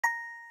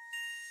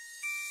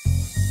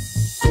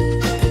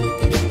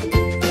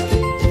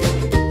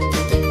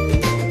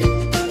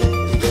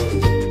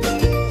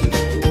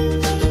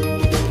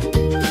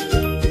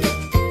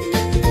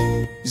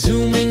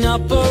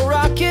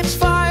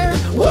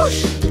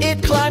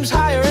climbs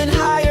higher and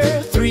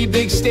higher. 3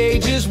 big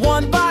stages,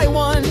 one by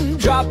one,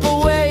 drop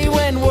away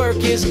when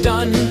work is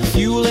done.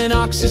 Fuel and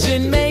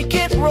oxygen make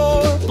it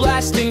roar.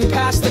 Blasting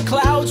past the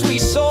clouds we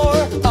soar.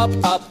 Up,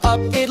 up,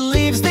 up, it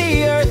leaves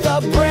the earth.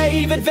 A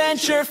brave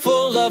adventure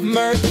full of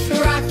mirth.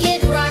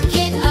 Rocket,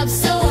 rocket, up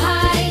so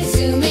high,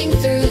 zooming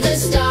through the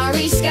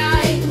starry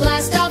sky.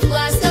 Blast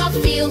off,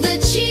 feel the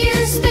cheer.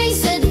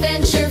 Space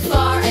adventure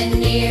far and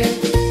near.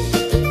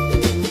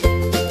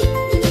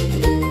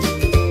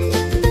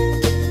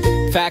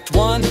 Fact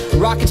 1,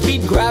 rockets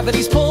beat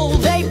gravity's pull.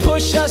 They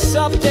push us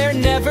up, they're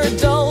never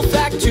dull.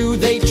 Fact 2,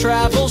 they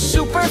travel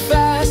super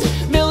fast,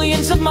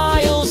 millions of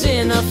miles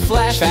in a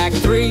flash. Fact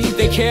 3,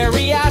 they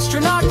carry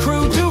astronaut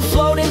crew to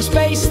float in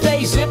space,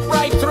 they zip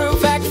right through.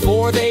 Fact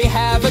 4, they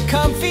have a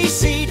comfy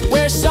seat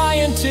where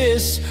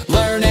scientists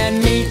learn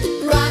and meet.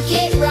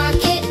 Rocket,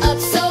 rocket, up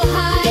so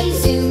high,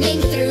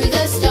 zooming through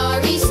the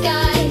starry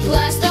sky.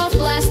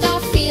 Blast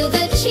off, feel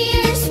the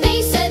cheer.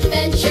 Space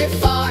adventure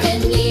far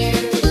and near.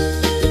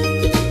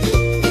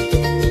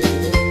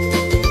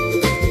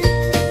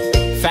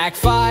 Fact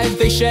 5,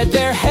 they shed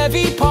their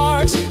heavy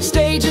parts,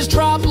 stages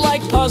drop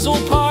like puzzle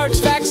parts.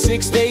 Fact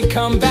 6, they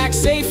come back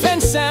safe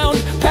and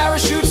sound,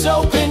 parachutes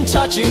open,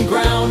 touching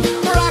ground.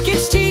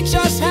 Rockets teach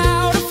us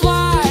how to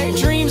fly,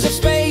 dreams of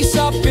space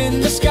up in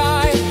the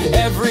sky.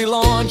 Every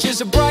launch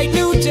is a bright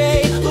new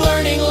day,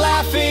 learning,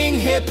 laughing,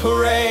 hip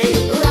hooray.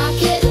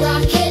 Rocket,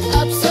 rocket,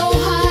 up so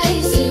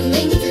high,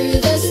 zooming through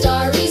the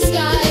starry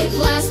sky.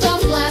 Blast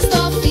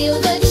off, feel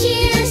the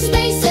cheer.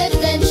 Space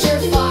adventure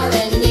far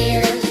and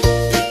near.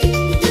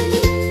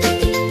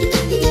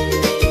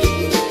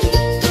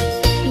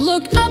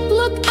 Look up,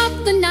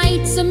 the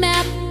night's a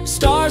map.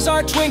 Stars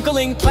are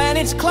twinkling,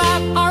 planets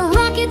clap. Our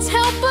rockets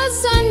help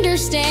us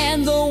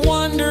understand The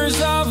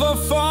wonders of a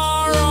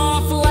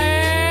far-off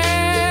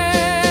land.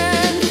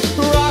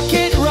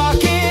 Rocket,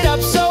 rocket,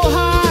 up so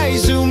high,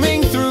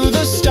 zooming through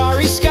the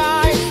starry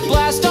sky.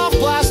 Blast off,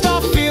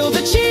 feel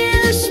the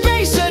cheer.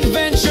 Space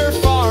adventure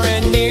far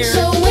and near.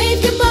 So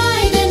wave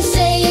goodbye, then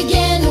say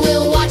again.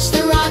 We'll watch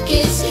the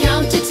rockets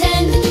count to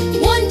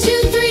 10. 1,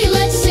 2, 3,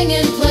 let's sing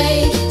and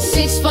play.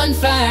 6 fun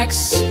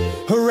facts.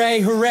 Hooray,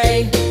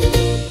 hooray.